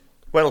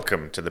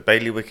Welcome to the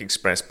Bailiwick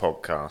Express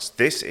podcast.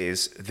 This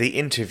is The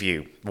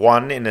Interview,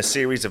 one in a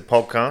series of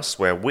podcasts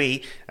where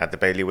we at the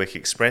Bailiwick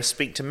Express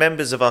speak to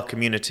members of our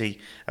community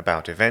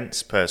about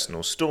events,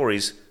 personal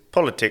stories,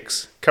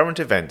 politics, current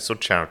events or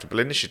charitable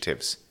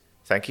initiatives.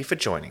 Thank you for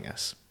joining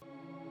us.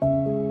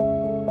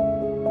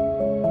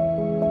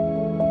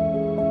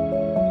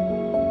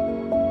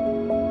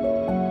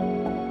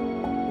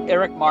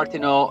 Eric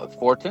Martineau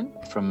Fortin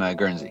from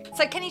Guernsey.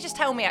 So can you just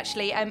tell me,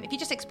 actually, if you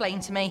just explain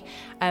to me,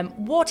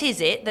 what is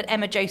it that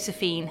Emma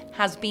Josephine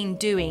has been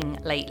doing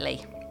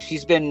lately?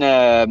 She's been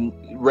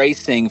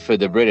racing for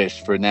the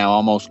British for now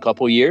almost a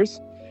couple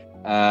years.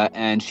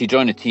 And she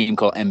joined a team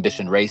called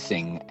Ambition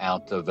Racing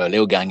out of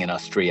Leogang in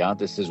Austria.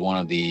 This is one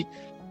of the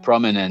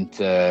prominent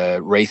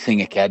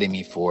racing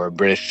academy for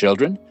British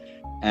children.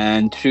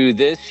 And through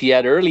this, she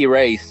had an early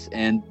race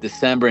in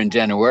December and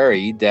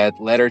January that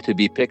led her to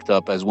be picked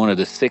up as one of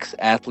the 6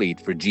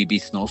 athletes for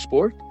GB Snow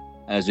Sport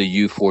as a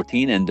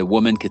U14 in the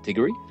women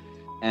category.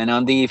 And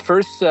on the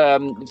first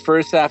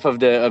half of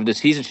the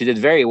season, she did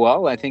very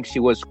well. I think she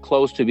was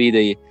close to be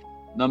the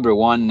number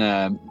one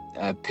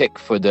pick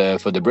for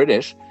the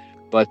British.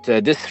 But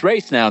this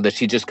race now that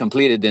she just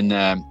completed in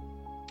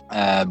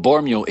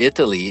Bormio,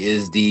 Italy,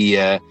 is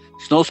the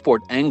Snow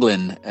Sport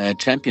England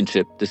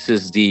Championship. This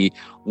is the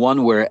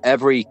one where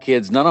every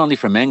kids, not only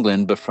from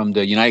England, but from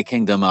the United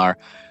Kingdom, are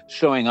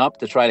showing up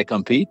to try to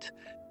compete.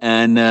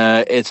 And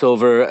it's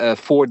over a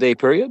 4-day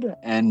period.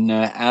 And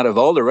out of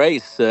all the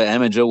race,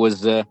 Emma Jo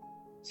was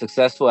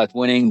successful at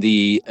winning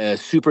the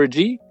Super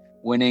G,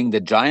 winning the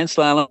Giant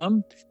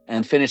Slalom,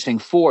 and finishing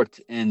 4th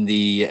in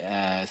the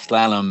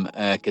slalom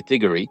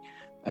category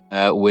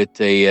with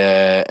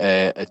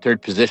a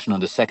 3rd position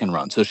on the second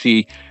run. So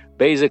she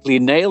basically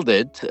nailed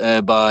it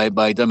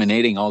by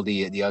dominating all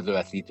the other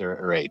athletes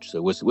her age. So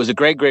it was a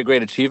great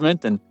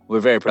achievement, and we're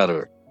very proud of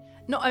her.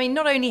 Not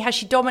only has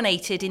she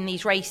dominated in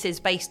these races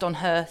based on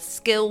her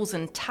skills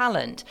and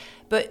talent,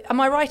 but am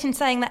I right in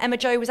saying that Emma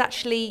Jo was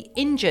actually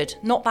injured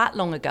not that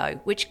long ago,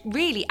 which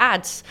really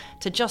adds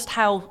to just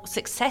how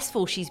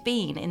successful she's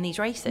been in these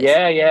races?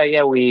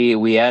 Yeah.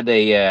 We had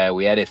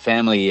a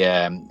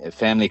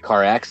family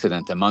car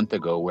accident a month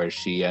ago where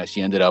she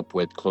ended up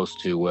with close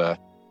to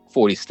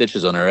 40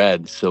 stitches on her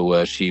head.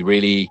 So she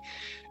really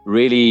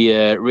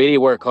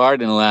worked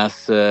hard in the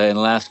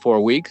last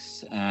 4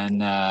 weeks and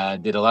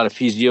did a lot of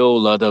physio, a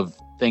lot of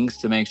things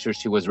to make sure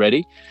she was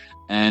ready.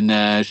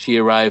 And she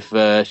arrived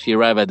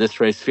at this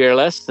race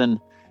fearless, and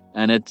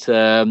it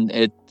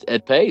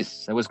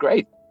pays. It was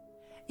great.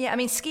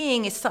 Yeah,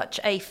 skiing is such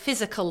a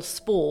physical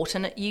sport,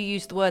 and you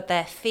used the word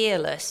there,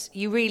 fearless.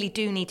 You really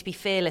do need to be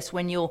fearless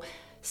when you're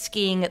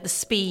skiing at the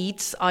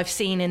speeds I've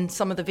seen in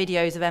some of the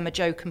videos of Emma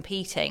Jo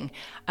competing.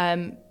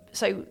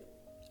 So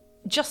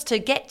just to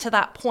get to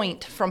that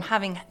point from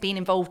having been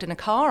involved in a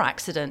car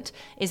accident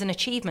is an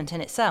achievement in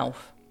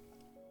itself.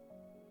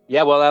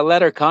 Yeah, well, I'll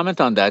let her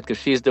comment on that because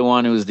she's the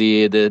one who's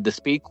the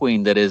speed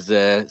queen that is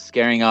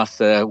scaring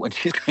us when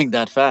she's going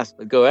that fast.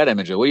 But go ahead,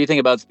 Emma Jo. What do you think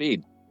about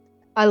speed?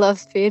 I love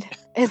speed.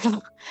 It's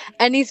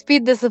any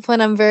speed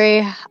discipline I'm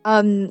very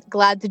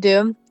glad to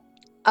do.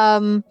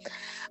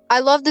 I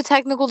love the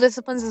technical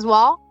disciplines as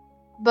well,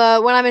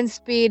 but when I'm in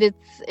speed,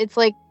 it's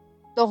like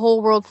the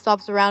whole world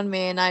stops around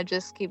me and I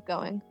just keep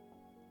going.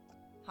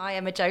 Hi,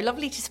 Emma Jo.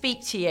 Lovely to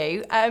speak to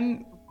you.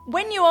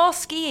 When you are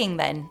skiing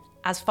then,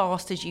 as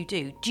fast as you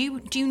do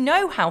you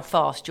know how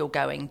fast you're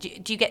going?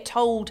 Do you get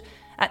told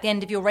at the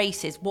end of your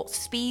races what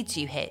speeds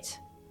you hit?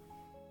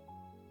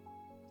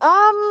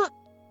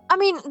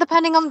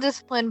 Depending on the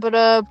discipline, but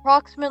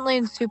approximately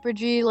in Super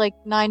G, like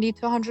 90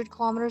 to 100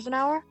 kilometers an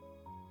hour.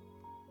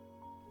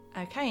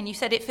 Okay, and you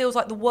said it feels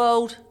like the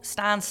world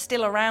stands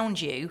still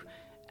around you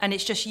and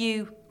it's just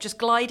you just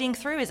gliding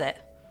through, is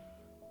it?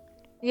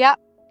 Yeah.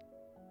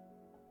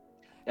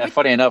 Yeah,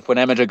 funny enough, when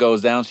Emma Jo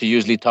goes down, she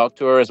usually talks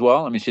to her as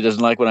well. She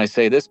doesn't like when I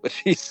say this, but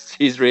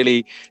she's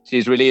really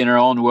in her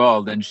own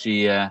world, and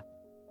she's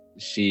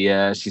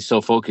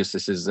so focused.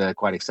 This is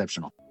quite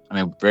exceptional.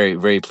 Very,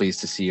 very pleased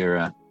to see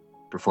her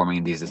performing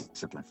in these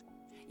disciplines.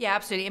 Yeah,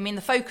 absolutely.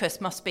 The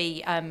focus must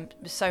be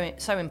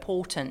so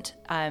important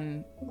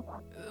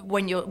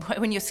when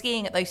you're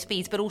skiing at those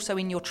speeds, but also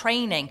in your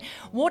training.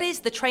 What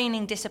is the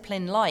training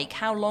discipline like?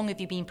 How long have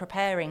you been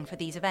preparing for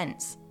these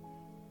events?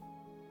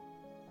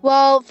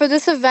 Well, for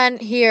this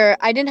event here,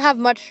 I didn't have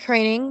much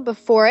training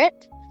before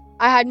it.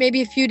 I had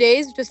maybe a few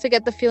days just to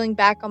get the feeling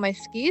back on my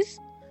skis,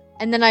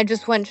 and then I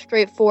just went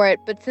straight for it.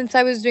 But since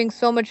I was doing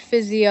so much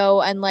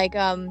physio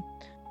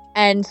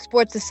and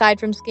sports aside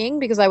from skiing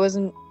because I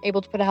wasn't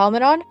able to put a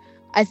helmet on,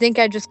 I think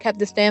I just kept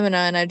the stamina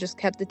and I just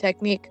kept the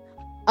technique.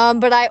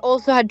 But I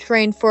also had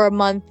trained for a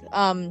month,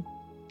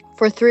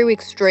 for 3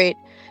 weeks straight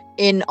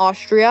in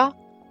Austria.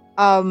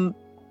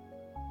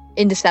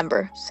 In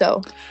December.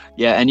 So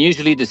yeah, and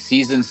usually the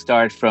season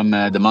starts from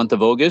the month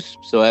of August.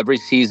 So every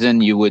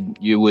season you would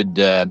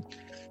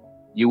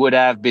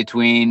have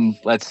between,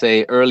 let's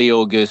say, early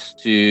August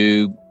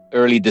to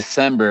early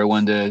December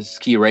when the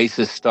ski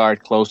races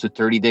start, close to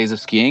 30 days of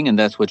skiing, and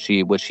that's what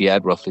she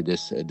had roughly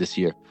this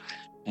year.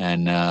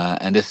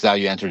 and this is how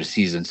you enter the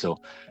season. So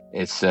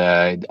it's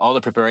all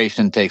the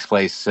preparation takes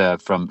place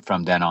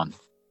from then on.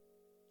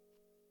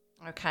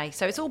 Okay,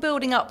 so it's all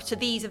building up to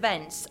these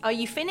events. Are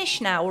you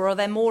finished now, or are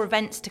there more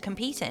events to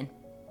compete in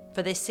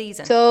for this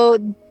season? So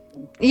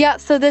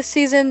this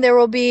season there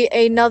will be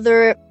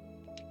another.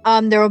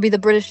 There will be the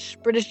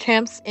British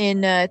champs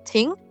in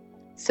Ting,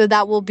 so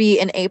that will be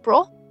in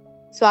April.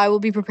 So I will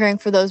be preparing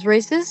for those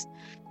races,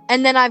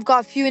 and then I've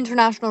got a few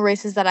international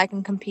races that I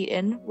can compete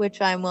in, which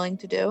I'm willing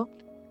to do.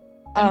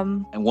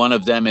 And one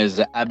of them is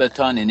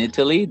Abaton in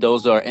Italy.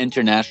 Those are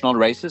international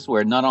races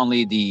where not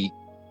only the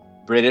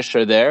British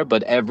are there,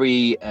 but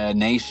every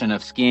nation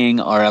of skiing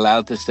are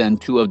allowed to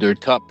send 2 of their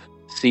top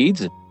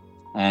seeds.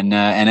 And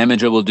Emma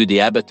will do the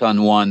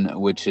Abaton one,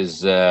 which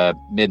is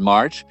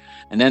mid-March.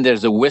 And then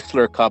there's a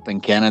Whistler Cup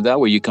in Canada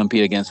where you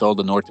compete against all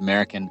the North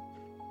American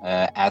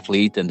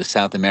athlete and the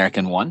South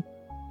American one,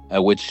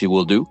 which she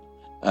will do.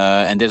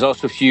 And there's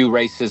also a few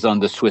races on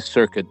the Swiss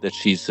circuit that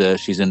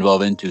she's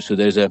involved into. So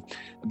there's a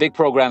big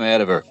program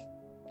ahead of her.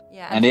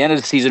 Yeah. And the end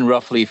of the season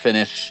roughly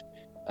finish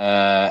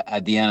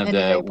at the end of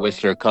the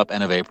Whistler Cup,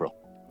 end of April.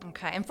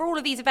 Okay, and for all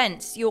of these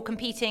events, you're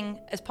competing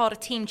as part of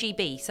Team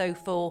GB. So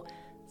for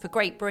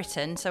Great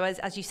Britain, so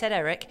as you said,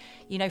 Eric,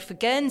 for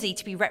Guernsey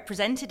to be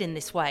represented in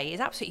this way is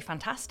absolutely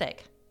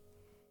fantastic.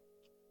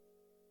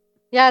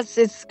 Yes,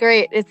 it's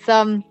great. It's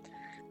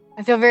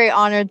I feel very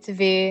honored to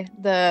be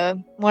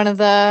the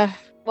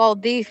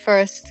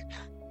first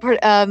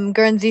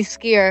Guernsey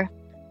skier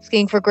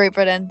skiing for Great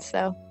Britain.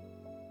 So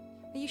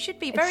you should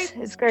be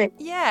it's great.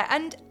 Yeah,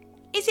 and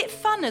is it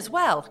fun as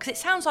well? Because it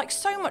sounds like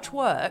so much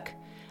work,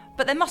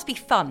 but there must be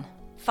fun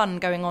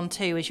going on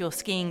too as you're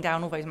skiing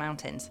down all those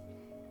mountains.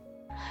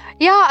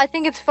 Yeah, I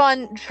think it's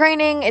fun.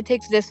 Training, it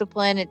takes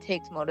discipline, it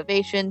takes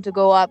motivation to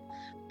go up,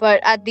 but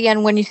at the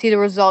end, when you see the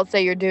results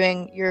that you're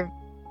doing,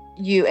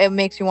 it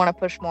makes you want to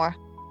push more.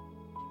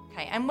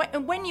 Okay,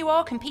 and when you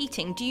are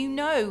competing, do you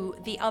know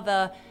the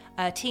other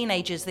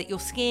teenagers that you're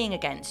skiing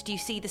against? Do you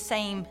see the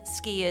same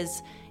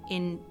skiers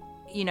in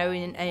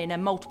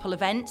multiple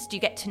events? Do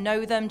you get to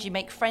know them? Do you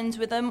make friends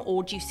with them?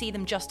 Or do you see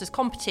them just as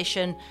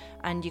competition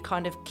and you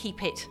kind of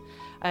keep it,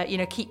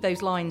 keep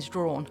those lines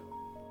drawn?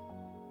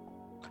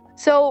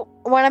 So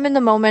when I'm in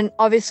the moment,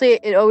 obviously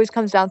it always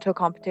comes down to a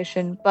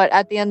competition, but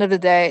at the end of the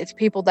day, it's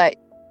people that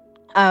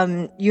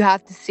you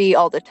have to see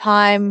all the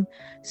time.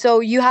 So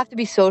you have to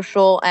be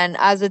social, and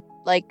as a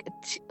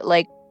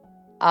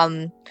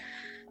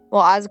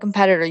as a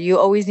competitor, you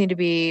always need to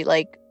be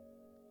like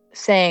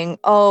saying,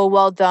 "Oh,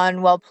 well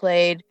done, well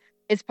played."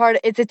 It's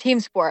a team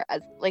sport.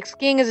 Like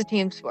skiing is a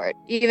team sport,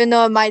 even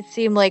though it might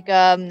seem like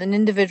an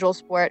individual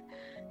sport.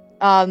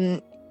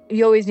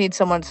 You always need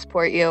someone to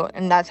support you,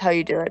 and that's how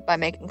you do it, by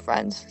making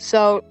friends.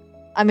 So,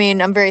 I mean,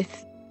 I'm very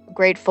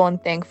grateful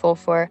and thankful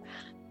for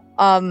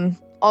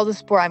all the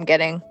support I'm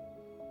getting.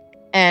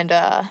 And,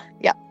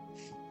 yeah.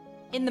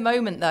 In the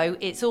moment, though,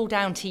 it's all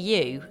down to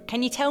you.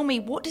 Can you tell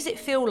me, what does it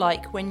feel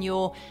like when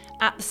you're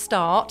at the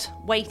start,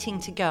 waiting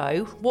to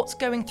go? What's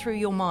going through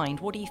your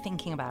mind? What are you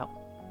thinking about?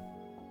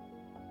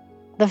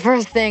 The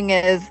first thing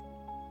is,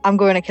 I'm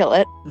going to kill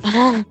it.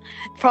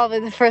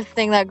 Probably the first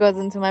thing that goes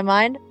into my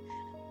mind.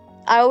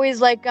 I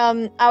always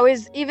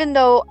even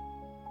though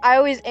I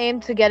always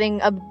aim to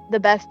getting the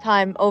best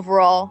time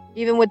overall,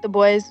 even with the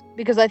boys,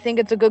 because I think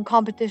it's a good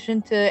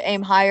competition to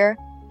aim higher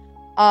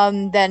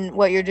than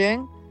what you're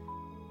doing.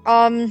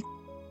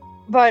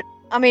 But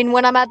I mean,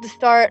 when I'm at the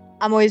start,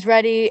 I'm always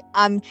ready.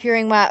 I'm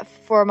cheering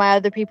for my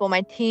other people,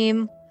 my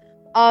team.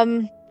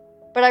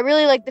 But I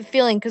really like the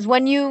feeling, because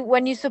when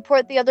you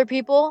support the other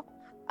people,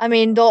 I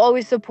mean, they'll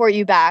always support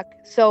you back.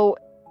 So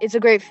it's a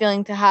great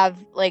feeling to have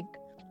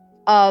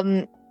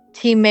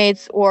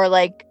teammates or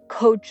like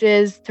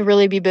coaches to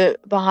really be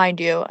behind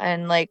you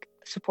and like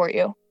support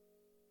you.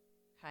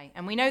 Okay,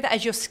 and we know that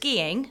as you're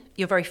skiing,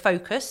 you're very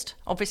focused.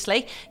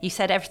 Obviously, you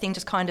said everything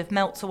just kind of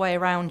melts away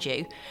around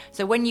you.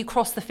 So when you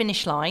cross the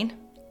finish line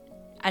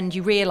and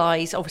you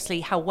realise obviously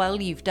how well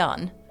you've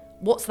done,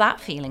 what's that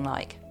feeling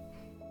like?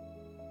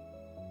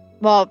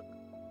 Well,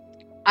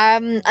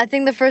 I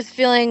think the first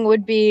feeling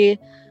would be,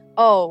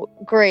 oh,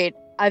 great,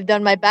 I've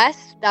done my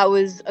best. That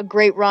was a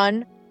great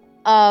run.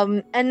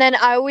 And then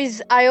I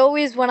always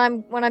when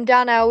I'm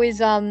down, I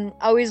always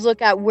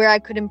look at where I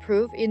could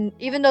improve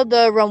even though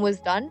the run was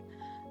done.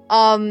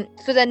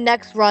 So then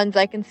next runs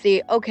I can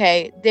see,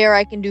 okay, there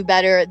I can do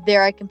better,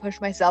 there I can push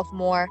myself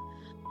more.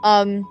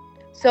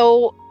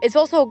 So it's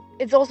also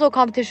a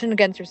competition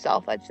against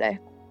yourself, I'd say.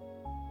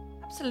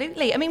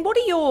 Absolutely. I mean, what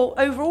are your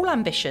overall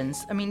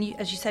ambitions? I mean,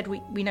 as you said,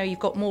 we know you've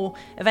got more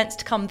events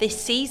to come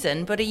this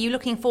season, but are you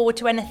looking forward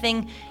to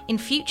anything in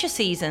future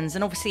seasons,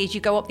 and obviously as you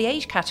go up the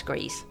age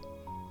categories?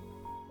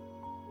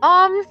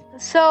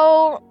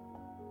 So,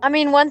 I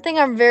mean, one thing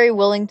I'm very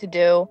willing to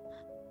do,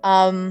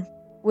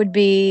 would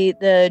be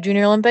the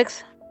Junior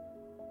Olympics,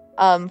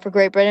 for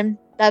Great Britain.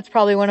 That's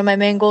probably one of my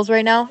main goals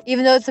right now.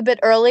 Even though it's a bit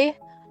early,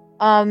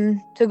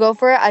 to go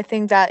for it, I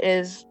think that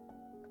is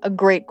a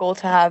great goal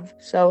to have.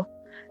 So,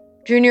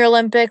 Junior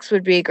Olympics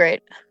would be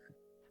great.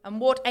 And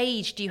what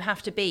age do you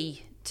have to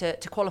be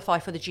to qualify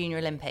for the Junior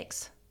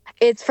Olympics?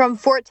 It's from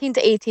 14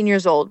 to 18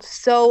 years old.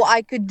 So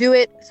I could do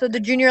it. So the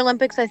Junior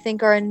Olympics, I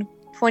think, are in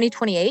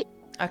 2028.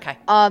 Okay.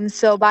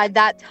 So by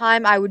that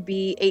time, I would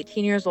be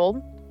 18 years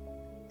old.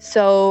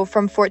 So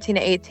from 14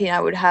 to 18, I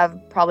would have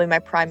probably my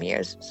prime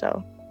years.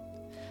 So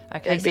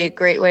it'd be a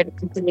great way to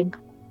continue.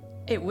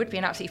 It would be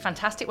an absolutely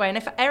fantastic way.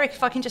 And Eric,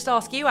 if I can just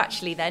ask you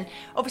actually then,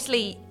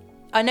 obviously,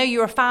 I know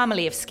you're a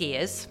family of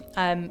skiers,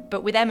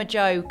 but with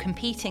Emma-Jo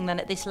competing then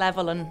at this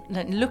level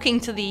and looking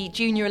to the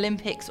Junior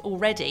Olympics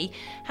already,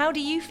 how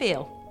do you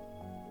feel?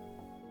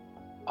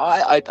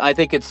 I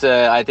think it's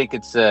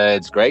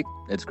great.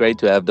 It's great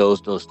to have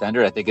those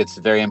standards. I think it's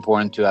very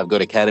important to have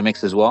good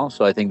academics as well.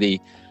 So I think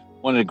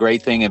one of the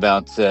great thing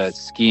about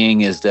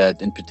skiing is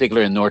that, in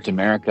particular in North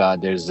America,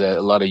 there's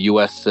a lot of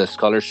U.S.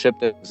 scholarship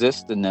that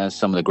exists in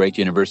some of the great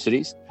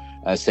universities.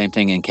 Same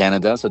thing in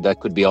Canada. So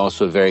that could be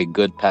also a very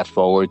good path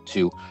forward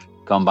to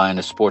combine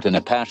a sport and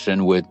a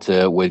passion with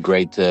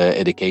great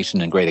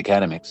education and great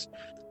academics.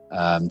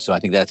 So I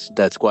think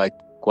that's quite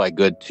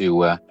good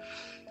to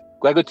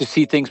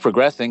see things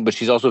progressing. But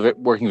she's also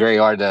working very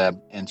hard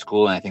in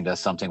school, and I think that's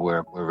something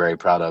we're very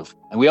proud of.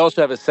 And we also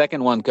have a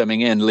second one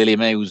coming in, Lily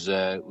May, who's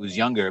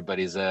younger but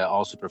is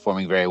also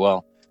performing very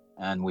well.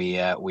 And we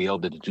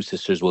hope that the two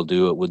sisters will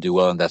do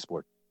well in that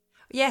sport.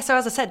 Yeah, so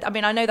as I said, I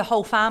mean, I know the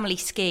whole family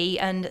ski,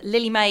 and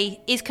Lily May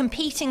is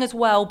competing as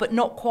well, but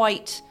not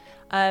quite,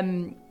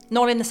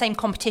 not in the same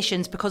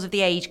competitions because of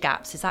the age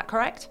gaps. Is that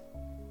correct?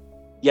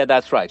 Yeah,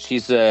 that's right.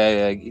 She's,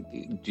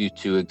 due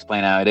to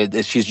explain how it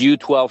is, she's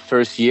U12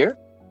 first year,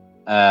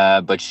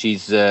 but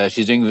she's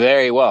doing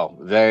very well,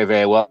 very,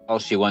 very well.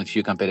 She won a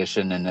few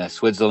competitions in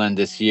Switzerland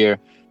this year.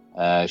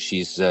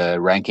 She's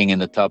ranking in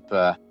the top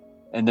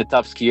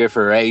skier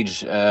for her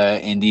age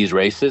in these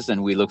races,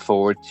 and we look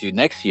forward to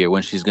next year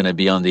when she's going to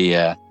be on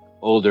the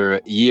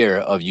older year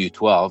of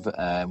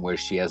U12, where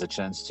she has a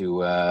chance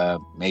to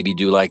maybe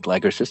do like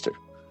her sister.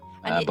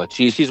 But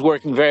she's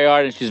working very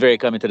hard, and she's very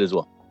committed as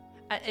well.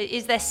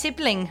 Is there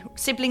sibling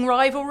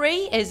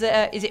rivalry? Is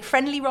it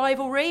friendly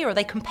rivalry, or are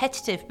they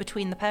competitive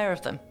between the pair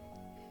of them?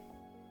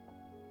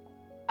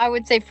 I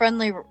would say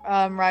friendly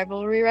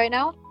rivalry right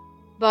now,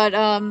 but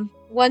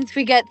once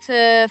we get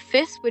to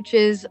FIS, which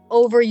is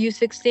over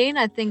U16,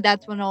 I think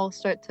that's when it'll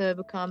start to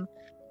become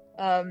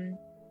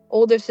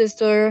older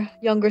sister,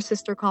 younger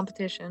sister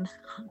competition.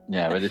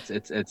 Yeah, but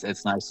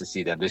it's nice to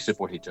see them. They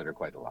support each other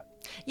quite a lot.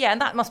 Yeah, and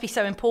that must be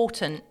so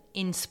important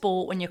in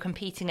sport when you're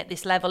competing at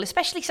this level,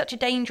 especially such a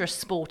dangerous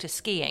sport as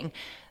skiing.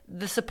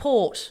 The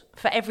support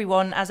for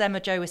everyone, as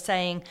Emma-Jo was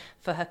saying,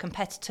 for her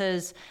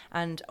competitors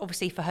and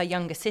obviously for her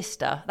younger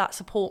sister, that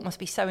support must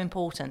be so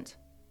important.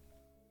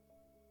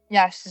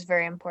 Yeah, she's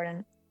very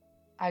important.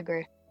 I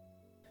agree.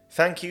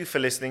 Thank you for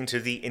listening to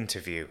The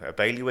Interview, a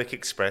Bailiwick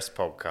Express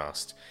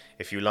podcast.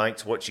 If you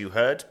liked what you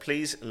heard,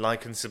 please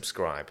like and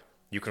subscribe.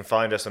 You can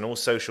find us on all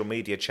social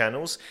media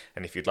channels,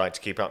 and if you'd like to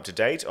keep up to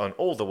date on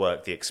all the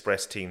work the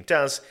Express team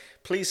does,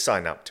 please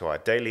sign up to our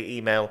daily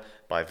email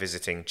by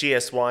visiting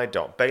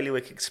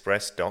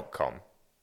gsy.bailiwickexpress.com.